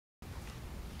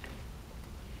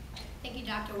you,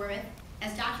 Dr. Wormuth.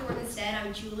 As Dr. Wormuth said,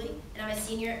 I'm Julie, and I'm a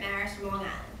senior at Marist from Long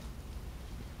Island.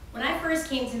 When I first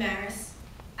came to Marist,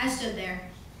 I stood there,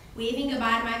 waving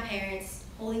goodbye to my parents,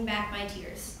 holding back my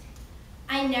tears.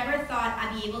 I never thought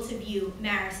I'd be able to view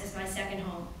Marist as my second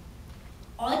home.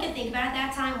 All I could think about at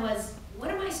that time was, what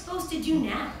am I supposed to do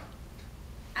now?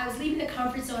 I was leaving the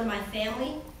comfort zone of my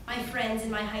family, my friends,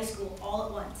 and my high school all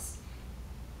at once.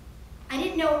 I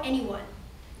didn't know anyone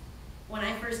when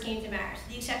I first came to Marist, with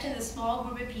the exception of the small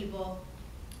group of people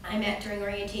I met during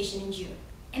orientation in June.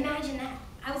 Imagine that,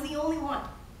 I was the only one.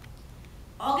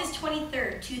 August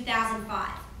 23rd, 2005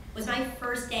 was my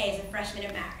first day as a freshman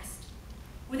at Marist.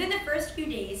 Within the first few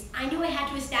days, I knew I had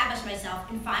to establish myself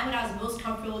and find what I was most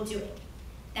comfortable doing.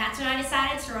 That's when I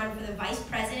decided to run for the vice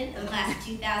president of the class of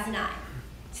 2009.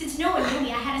 Since no one knew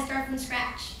me, I had to start from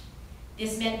scratch.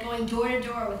 This meant going door to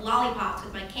door with lollipops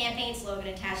with my campaign slogan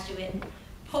attached to it,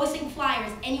 posting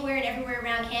flyers anywhere and everywhere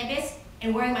around campus,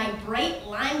 and wearing my bright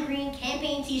lime green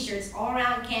campaign t-shirts all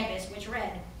around campus, which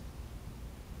read,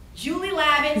 "Julie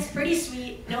Lavin's pretty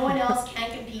sweet, no one else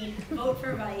can compete, vote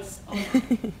for vice, oh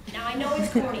no." Now I know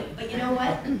it's corny, but you know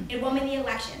what? It won me the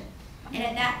election. And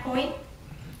at that point,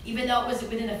 even though it was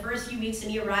within the first few weeks of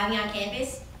me arriving on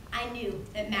campus, I knew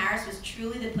that Marist was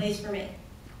truly the place for me.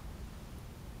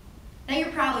 Now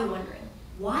you're probably wondering,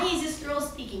 why is this girl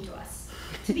speaking to us?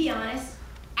 To be honest,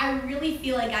 I really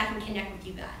feel like I can connect with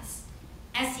you guys.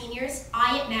 As seniors,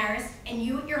 I at Marist and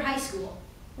you at your high school,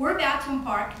 we're about to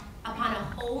embark upon a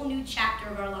whole new chapter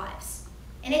of our lives.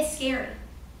 And it's scary,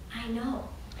 I know.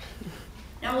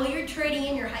 Now while you're trading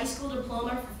in your high school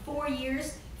diploma for 4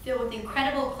 years, filled with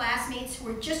incredible classmates who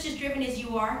are just as driven as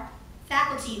you are,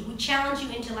 faculty who challenge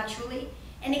you intellectually,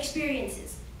 and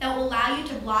experiences that will allow you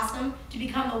to blossom to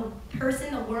become the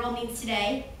person the world needs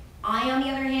today, I, on the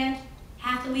other hand,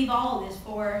 have to leave all of this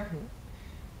for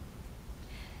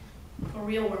the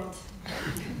real world.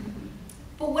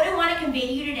 But what I want to convey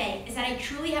to you today is that I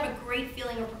truly have a great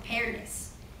feeling of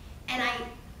preparedness, and I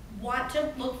want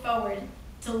to look forward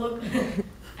to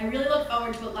I really look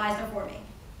forward to what lies before me.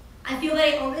 I feel that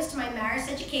I owe this to my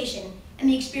Marist education and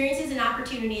the experiences and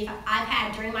opportunities I've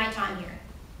had during my time here.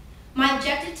 My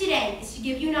objective today is to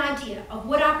give you an idea of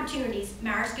what opportunities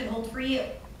Marist could hold for you.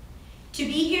 To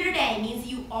be here today means that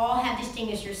you all have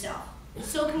distinguished yourself.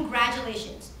 So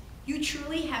congratulations. You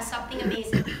truly have something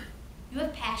amazing. You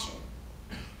have passion.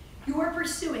 You are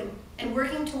pursuing and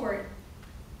working toward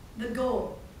the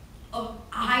goal of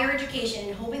a higher education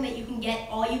and hoping that you can get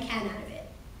all you can out of it.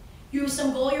 You have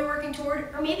some goal you're working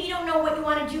toward, or maybe you don't know what you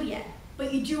want to do yet,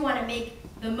 but you do want to make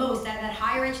the most out of that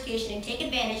higher education and take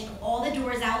advantage of all the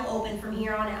doors that will open from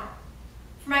here on out.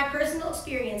 From my personal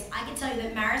experience, I can tell you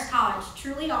that Marist College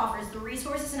truly offers the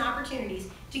resources and opportunities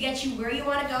to get you where you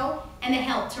want to go and the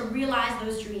help to realize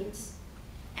those dreams.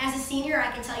 As a senior,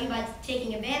 I can tell you by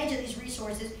taking advantage of these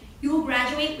resources, you will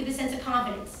graduate with a sense of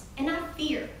confidence and not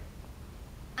fear.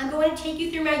 I'm going to take you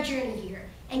through my journey here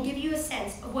and give you a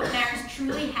sense of what Marist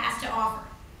truly has to offer.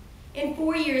 In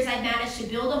 4 years, I've managed to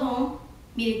build a home,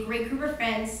 meet a great group of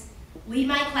friends, lead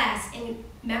my class in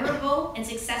memorable and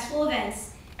successful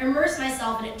events, immerse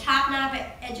myself in a top-notch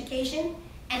education,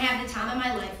 and have the time of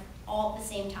my life all at the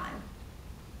same time.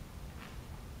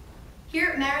 Here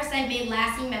at Marist, I've made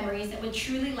lasting memories that would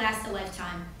truly last a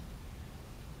lifetime.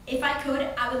 If I could,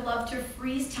 I would love to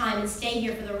freeze time and stay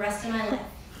here for the rest of my life.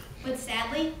 But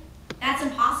sadly, that's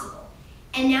impossible.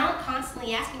 And now I'm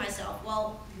constantly asking myself,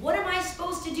 well, what am I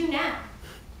supposed to do now?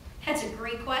 That's a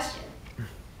great question.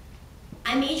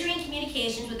 I'm majoring in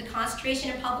communications with a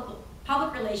concentration in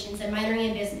public relations and minoring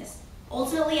in business.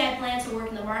 Ultimately, I plan to work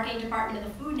in the marketing department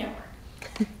of the Food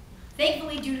Network.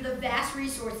 Thankfully, due to the vast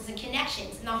resources and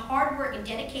connections and the hard work and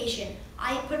dedication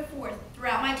I have put forth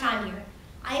throughout my time here,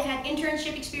 I have had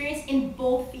internship experience in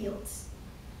both fields.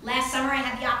 Last summer, I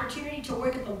had the opportunity to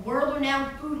work at the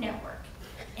world-renowned Food Network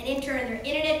and intern in their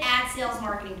internet ad sales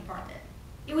marketing department.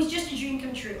 It was just a dream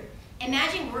come true.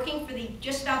 Imagine working for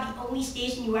just about the only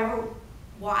station you ever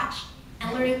watch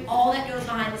and learning all that goes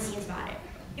behind the scenes about it.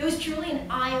 It was truly an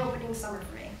eye-opening summer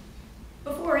for me.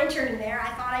 Before interning there, I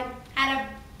thought I had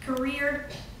a career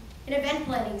in event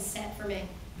planning set for me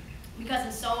because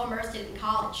I'm so immersed in it in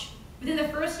college. Within the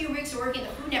first few weeks of working at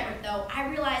the Food Network, though, I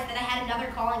realized that I had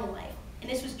another calling in life,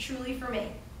 and this was truly for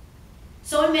me.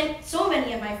 So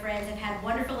many of my friends have had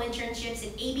wonderful internships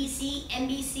at ABC,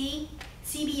 NBC,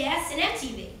 CBS, and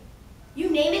MTV. You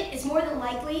name it, it's more than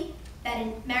likely that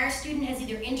a Marist student has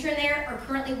either interned there or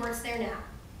currently works there now.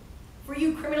 For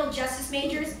you criminal justice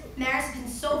majors, Marist has been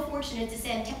so fortunate to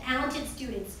send talented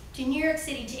students to New York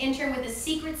City to intern with the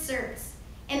Secret Service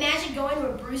Imagine going to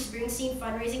a Bruce Springsteen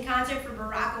fundraising concert for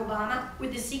Barack Obama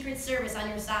with the Secret Service on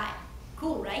your side.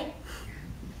 Cool, right?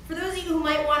 For those of you who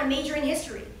might want to major in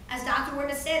history, as Dr.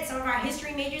 Wormus said, some of our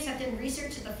history majors have done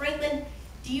research at the Franklin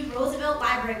D. Roosevelt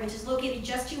Library, which is located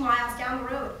just 2 miles down the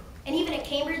road, and even at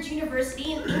Cambridge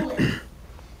University in England.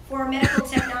 For our medical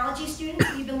technology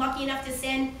students, we've been lucky enough to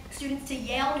send students to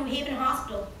Yale New Haven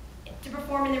Hospital to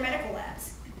perform in their medical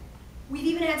labs. We've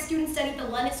even had students study at the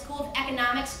London School of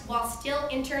Economics while still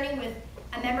interning with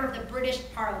a member of the British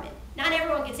Parliament. Not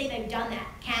everyone can say they've done that,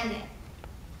 can they?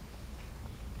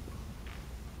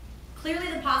 Clearly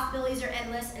the possibilities are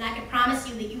endless, and I can promise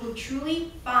you that you will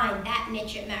truly find that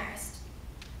niche at Marist.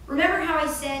 Remember how I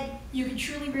said you could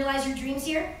truly realize your dreams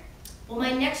here? Well,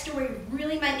 my next story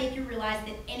really might make you realize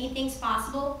that anything's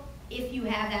possible if you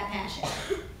have that passion.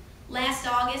 Last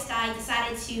August, I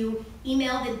decided to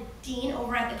email the dean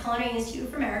over at the Culinary Institute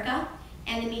for America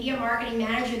and the media marketing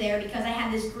manager there because I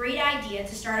had this great idea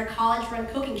to start a college-run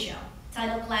cooking show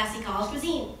titled Classy College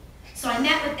Cuisine. So I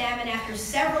met with them, and after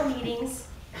several meetings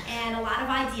and a lot of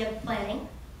idea planning,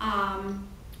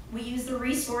 we used the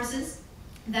resources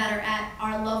that are at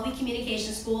our lovely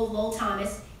communication school of Lowell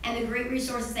Thomas and the great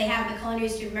resources they have at the Culinary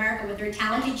Institute of America with their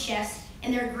talented chefs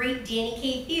and their great Danny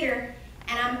Kaye Theater.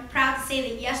 And I'm proud to say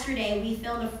that yesterday we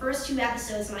filmed the first 2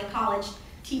 episodes of my college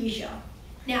TV show.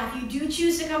 Now, if you do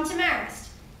choose to come to Marist,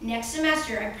 next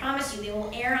semester, I promise you, they will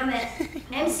air on the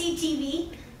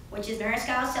MCTV, which is Marist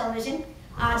College Television,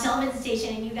 television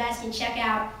station, and you guys can check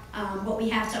out what we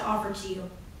have to offer to you.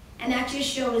 And that just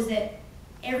shows that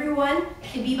everyone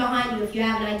can be behind you if you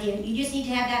have an idea. You just need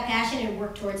to have that passion and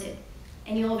work towards it,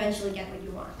 and you'll eventually get what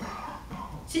you want.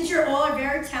 Since you're all are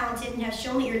very talented and have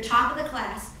shown that you're top of the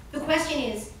class, the question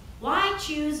is, why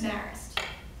choose Marist?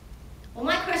 Well,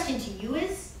 my question to you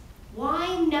is,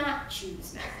 why not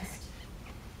choose Marist?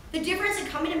 The difference in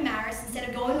coming to Marist instead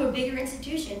of going to a bigger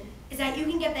institution is that you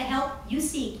can get the help you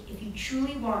seek if you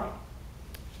truly want it.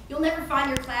 You'll never find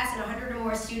your class in 100 or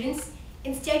more students.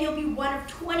 Instead, you'll be one of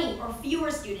 20 or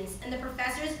fewer students, and the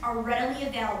professors are readily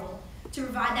available to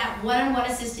provide that one-on-one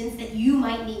assistance that you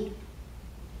might need.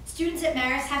 Students at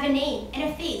Marist have a name and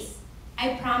a face.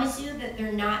 I promise you that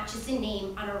they're not just a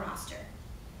name on a roster.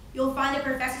 You'll find that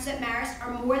professors at Marist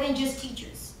are more than just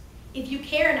teachers. If you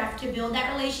care enough to build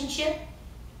that relationship,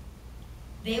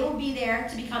 they will be there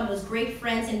to become those great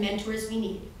friends and mentors we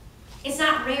need. It's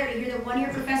not rare to hear that one of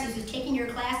your professors is taking your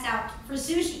class out for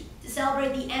sushi to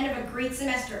celebrate the end of a great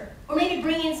semester, or maybe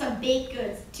bring in some baked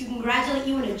goods to congratulate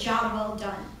you on a job well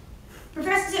done.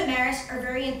 Professors at Marist are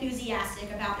very enthusiastic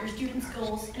about their students'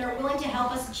 goals and are willing to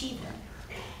help us achieve them.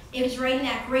 If it's writing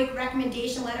that great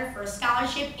recommendation letter for a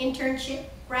scholarship, internship,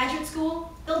 graduate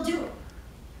school, they'll do it.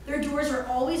 Their doors are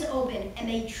always open, and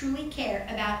they truly care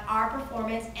about our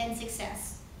performance and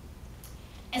success.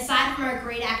 Aside from our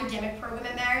great academic program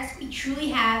at Marist, we truly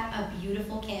have a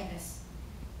beautiful campus.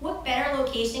 What better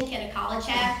location can a college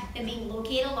have than being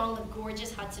located along the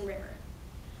gorgeous Hudson River?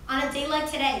 On a day like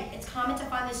today, it's common to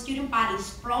find the student body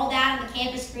sprawled out on the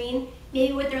campus green,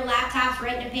 maybe with their laptops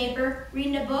writing a paper,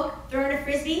 reading a book, throwing a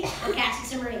frisbee, or catching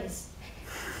some rays.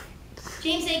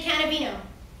 James A. Canavino,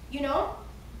 you know?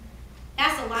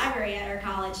 That's the library at our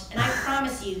college, and I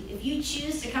promise you, if you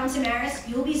choose to come to Marist,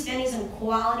 you'll be spending some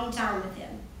quality time with him.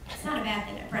 It's not a bad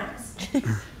thing, I promise.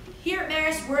 Here at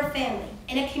Marist, we're a family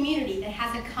and a community that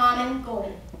has a common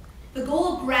goal. The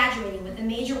goal of graduating with a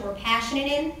major we're passionate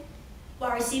in,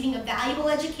 while receiving a valuable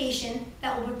education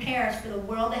that will prepare us for the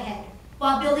world ahead,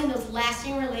 while building those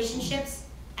lasting relationships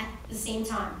at the same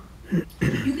time.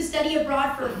 You could study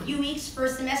abroad for a few weeks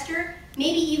first semester,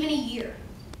 maybe even a year.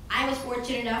 I was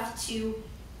fortunate enough to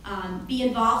be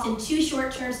involved in 2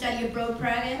 short-term study abroad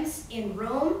programs in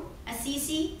Rome,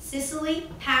 Assisi, Sicily,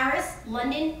 Paris,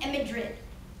 London, and Madrid.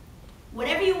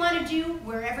 Whatever you want to do,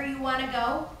 wherever you want to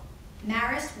go,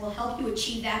 Marist will help you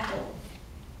achieve that goal.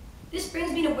 This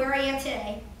brings me to where I am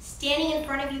today, standing in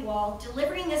front of you all,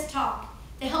 delivering this talk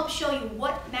to help show you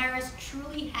what Marist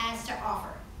truly has to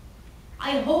offer.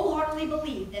 I wholeheartedly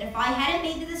believe that if I hadn't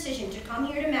made the decision to come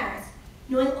here to Marist,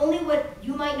 knowing only what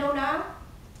you might know now,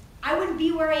 I wouldn't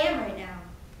be where I am right now.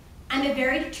 I'm a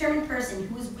very determined person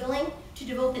who is willing to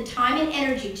devote the time and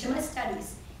energy to my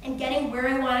studies and getting where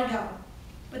I want to go.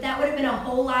 But that would have been a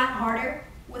whole lot harder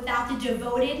without the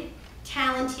devoted,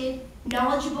 talented,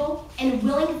 knowledgeable, and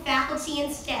willing faculty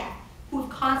and staff who have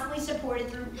constantly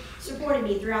supported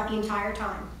me throughout the entire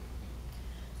time.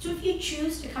 So if you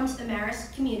choose to come to the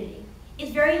Marist community,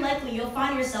 it's very likely you'll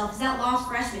find yourself as that lost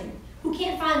freshman who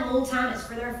can't find Lowell Thomas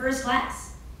for their first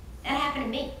class. That happened to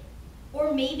me.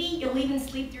 Or maybe you'll even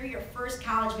sleep through your first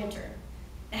college midterm.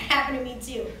 That happened to me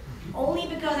too. Only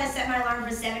because I set my alarm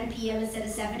for 7 p.m. instead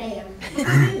of 7 a.m. Good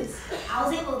news. I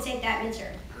was able to take that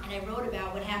midterm, and I wrote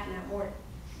about what happened that morning.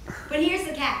 But here's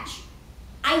the catch.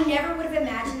 I never would have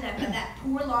imagined that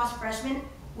poor lost freshman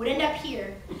would end up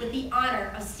here with the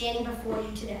honor of standing before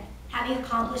you today, having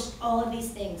accomplished all of these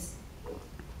things.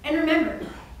 And remember,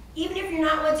 even if you're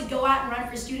not one to go out and run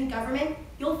for student government,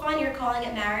 you'll find your calling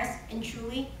at Marist and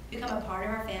truly become a part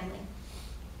of our family.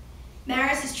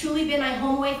 Marist has truly been my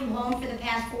home away from home for the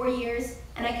past 4 years,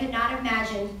 and I could not have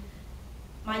imagined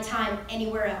my time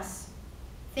anywhere else.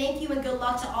 Thank you and good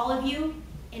luck to all of you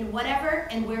in whatever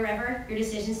and wherever your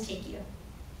decisions take you.